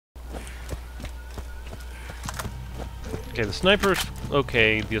Okay, the sniper's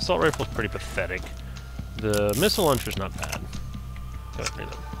okay. The assault rifle's pretty pathetic. The missile launcher's not bad.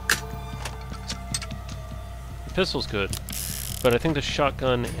 The pistol's good, but I think the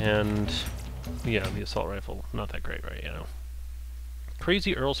shotgun and yeah, the assault rifle not that great right now.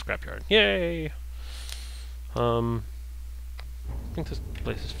 Crazy Earl Scrapyard, yay! I think this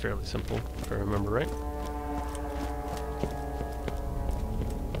place is fairly simple, if I remember right.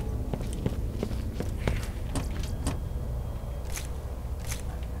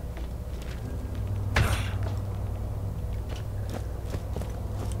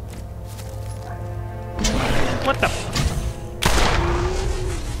 What the f—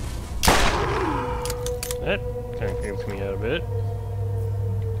 that kind of creeps me out a bit.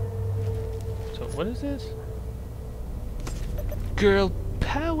 So what is this? Girl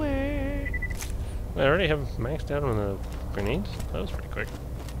power! Wait, I already have maxed out on the grenades? That was pretty quick.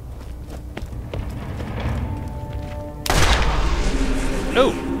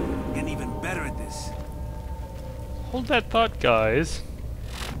 No! Getting even better at this. Hold that thought, guys.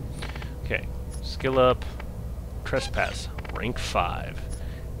 Okay, skill up. Trespass, rank 5.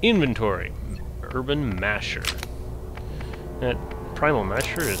 Inventory, Urban Masher. That Primal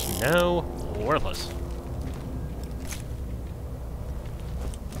Masher is now worthless.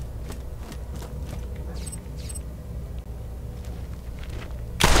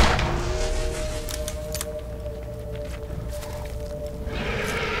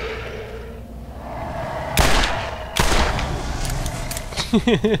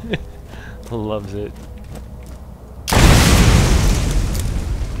 Loves it.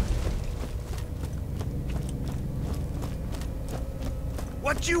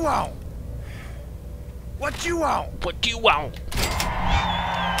 What you want? What you want? What you want?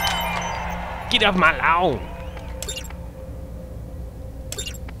 Get off my lawn!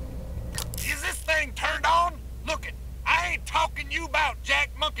 Is this thing turned on? Look it, I ain't talking you about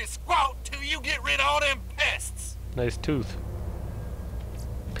Jack Monkey squat till you get rid of all them pests. Nice tooth.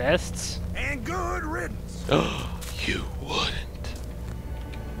 Pests? And good riddance. You wouldn't.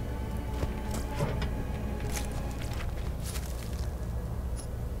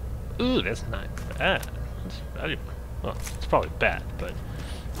 Ooh, that's not bad. That's valuable. Well, it's probably bad, but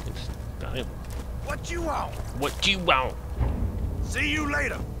it's valuable. What you want? What you want? See you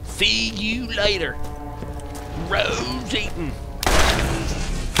later. See you later. Rose eating.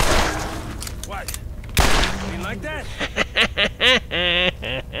 What? You like that?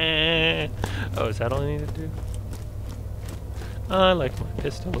 Oh, is that all I need to do? I like my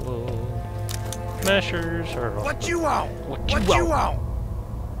pistol. Mashers are all— What you want? What you What want? you want?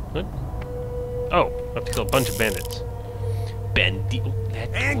 What? Oh, I have to kill a bunch of bandits. Bandit.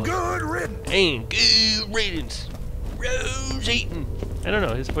 And good riddance. And good riddance. Rose eating. I don't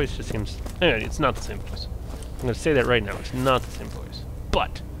know, his voice just seems— anyway, it's not the same voice. I'm going to say that right now, it's not the same voice.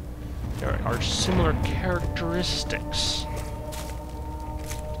 But there are similar characteristics.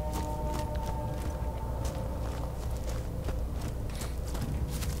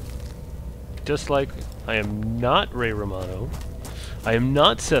 Just like I am not Ray Romano, I am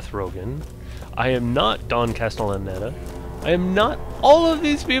not Seth Rogen, I am not Don Castellaneta, I am not all of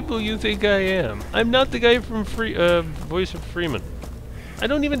these people you think I am. I'm not the guy from Voice of Freeman. I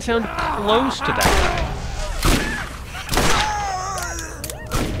don't even sound close to that guy.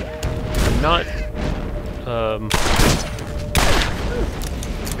 I'm not,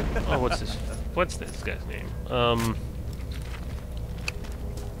 oh, what's this guy's name?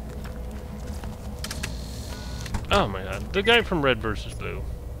 Oh my god, the guy from Red vs. Blue.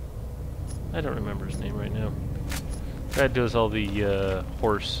 I don't remember his name right now. Guy does all the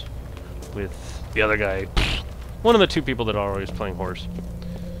horse with the other guy. One of the two people that are always playing horse.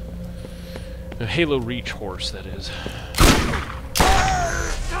 The Halo Reach horse, that is.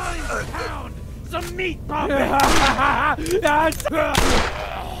 Pound some meat, Bobby.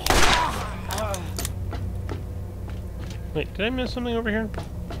 Wait, did I miss something over here?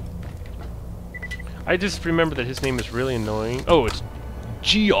 I just remember that his name is really annoying. Oh, it's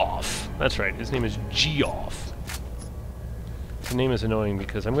Geoff. That's right, his name is Geoff. The name is annoying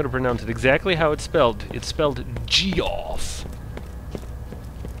because I'm going to pronounce it exactly how it's spelled. It's spelled Geoff.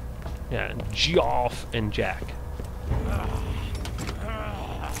 Yeah, Geoff and Jack.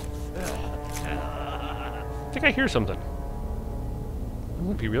 I think I hear something. I'm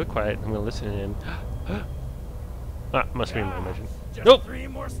going to be real quiet. I'm going to listen in. Ah, must be my imagination. Nope! 3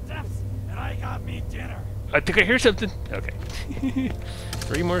 more steps, and I got me dinner. I think I hear something. Okay.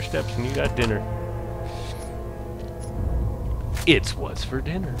 3 more steps and you got dinner. It's what's for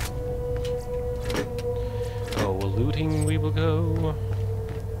dinner. Oh, well, looting we will go.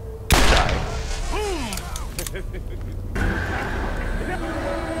 Die.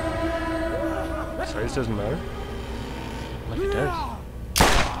 Size doesn't matter? Like it does.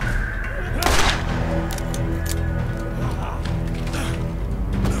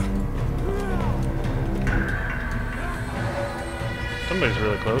 Somebody's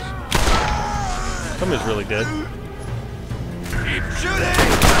really close. Somebody's really dead. Keep shooting!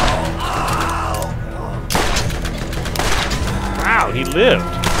 Wow, he lived!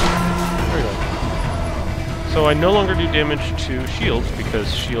 There we go. So I no longer do damage to shields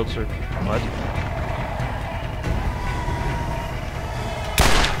because shields are... What?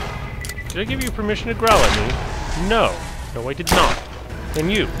 Did I give you permission to growl at me? No. No, I did not. Then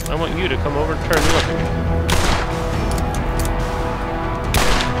you. I want you to come over and turn and look at me.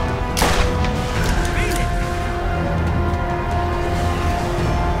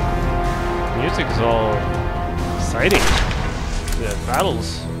 Music is all exciting. The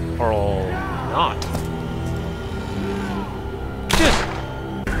battles are all not. Just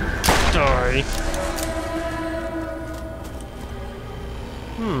die.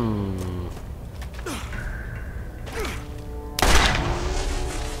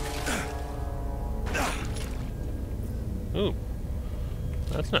 Ooh.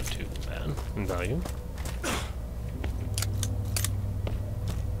 That's not too bad in value.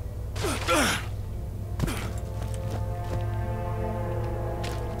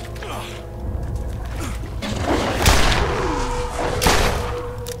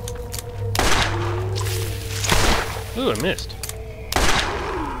 Ooh, I missed.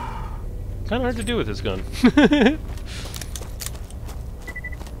 Kinda hard to do with this gun.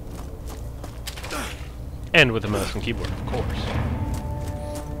 And with a mouse and keyboard, of course.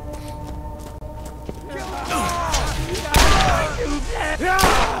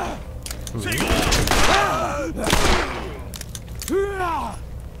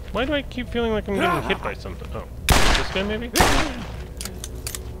 Why do I keep feeling like I'm getting hit by something? Oh, this guy maybe?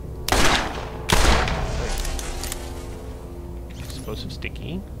 Explosive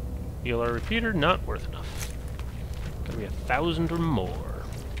sticky. ELR repeater, not worth enough. Gotta be 1,000 or more.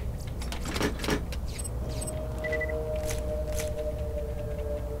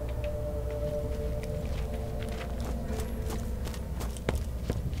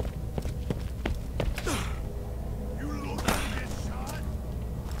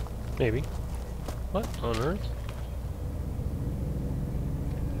 Maybe. What on earth?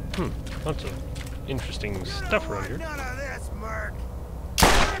 Lots of interesting stuff around here. None of this, Merc.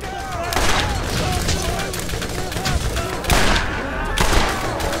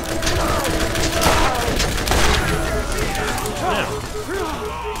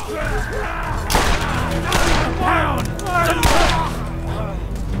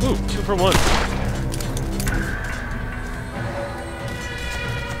 Ooh, 2 for 1.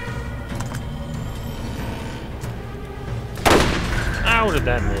 How did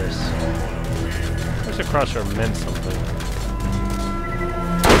that miss? Where's the crosshair meant something?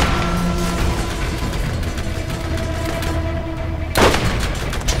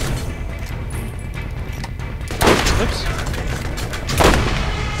 Oops.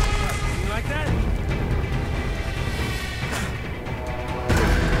 You like that?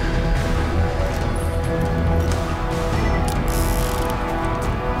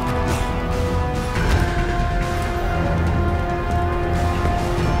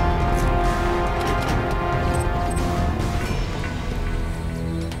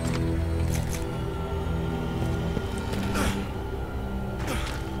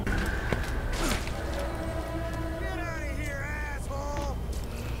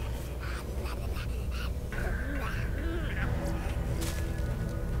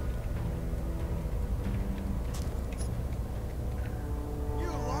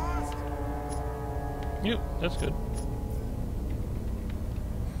 Yep, that's good.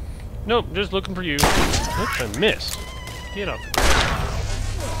 Nope, just looking for you. Oops, I missed. Get off.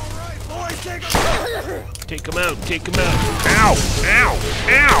 Take him out, take him out. Ow! Ow!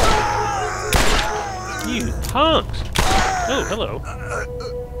 Ow! You punks! Oh, hello.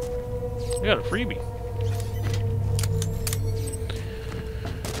 I got a freebie.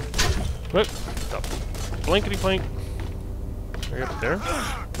 What? Stop. Blankety plank. Are you up there?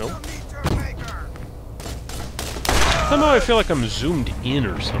 Nope. Somehow I feel like I'm zoomed in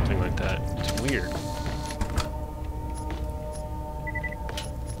or something like that. It's weird.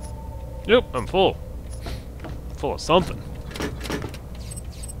 Nope, I'm full. Full of something.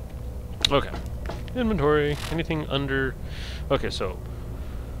 Okay. Inventory. Anything under... Okay, so...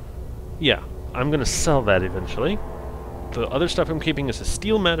 Yeah, I'm gonna sell that eventually. The other stuff I'm keeping is a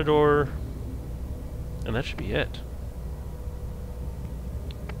steel matador. And that should be it.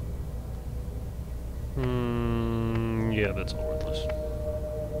 Yeah, that's all worthless.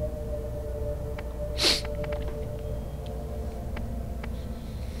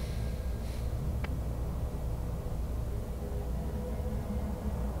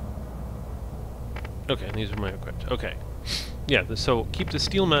 Okay, these are my equipped. Okay. Yeah, so keep the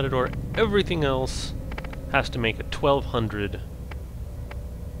steel matador. Everything else has to make a 1200.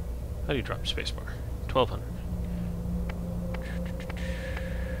 How do you drop spacebar? 1200.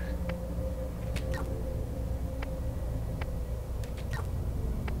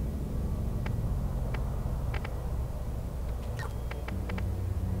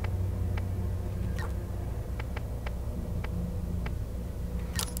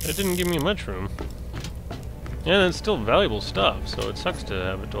 It didn't give me much room. And it's still valuable stuff, so it sucks to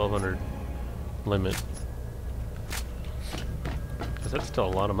have a 1200 limit. Because that's still a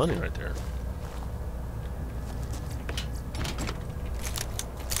lot of money right there.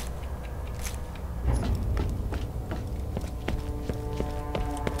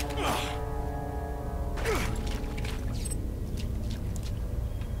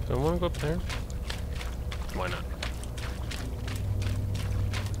 Do I want to go up there? Why not?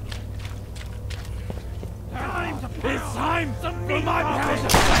 It's time for my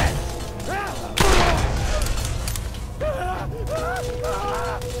passion!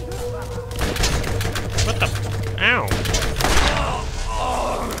 What the? Ow!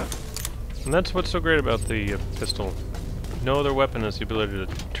 And that's what's so great about the pistol. No other weapon has the ability to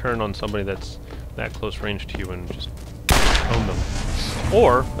turn on somebody that's that close range to you and just own them.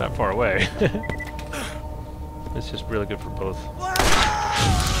 Or that far away. It's just really good for both. Ow!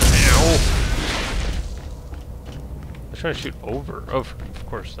 I was trying to shoot over. Oh, of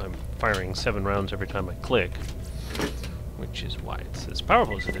course, I'm firing 7 rounds every time I click. Which is why it's as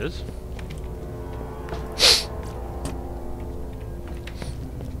powerful as it is.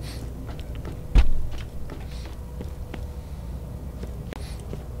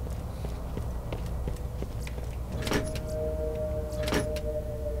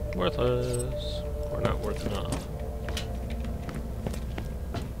 Worthless. Or not worth enough.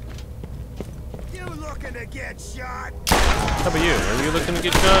 You looking to get shot? How about you? Are you looking to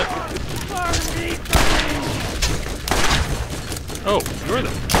get shot? Oh, you're the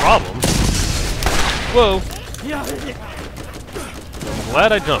problem. Whoa. I'm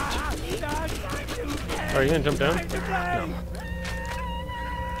glad I jumped. Are you gonna jump down? No.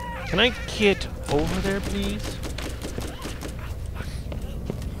 Can I get over there, please?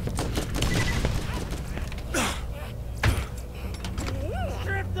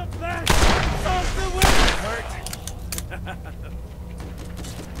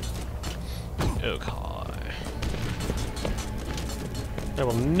 Okay. I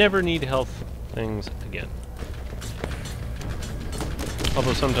will never need health things again.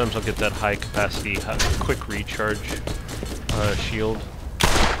 Although sometimes I'll get that high capacity, quick recharge shield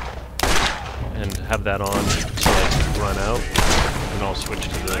and have that on so I can run out, and I'll switch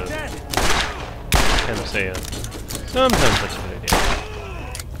to the Panacea. Sometimes that's a good idea.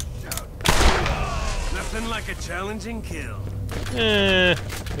 Nothing like a challenging kill. It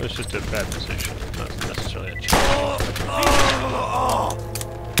was just a bad position, not necessarily a challenge.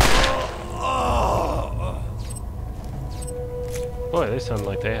 Boy, they sound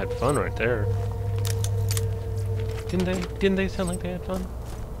like they had fun right there. Didn't they? Didn't they sound like they had fun?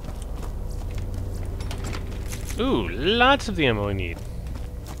 Ooh, lots of the ammo I need.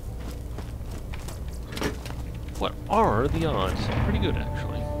 What are the odds? Pretty good,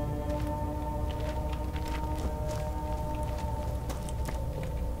 actually.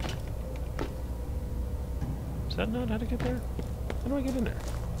 Is that not how to get there? How do I get in there?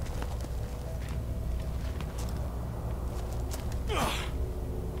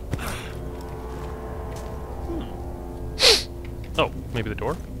 Oh, maybe the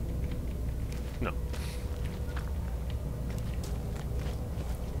door? No.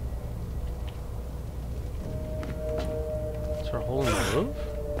 Is there a hole in the roof?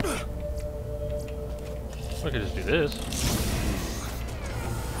 I could just do this.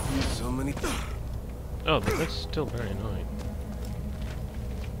 So many. Oh, but that's still very annoying.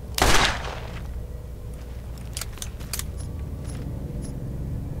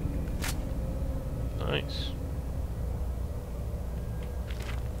 Nice.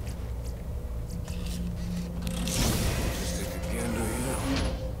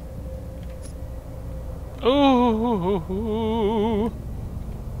 Oh,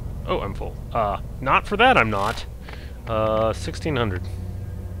 oh, I'm full. Not for that, I'm not. 1600.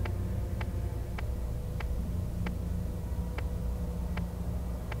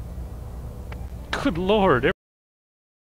 Good lord,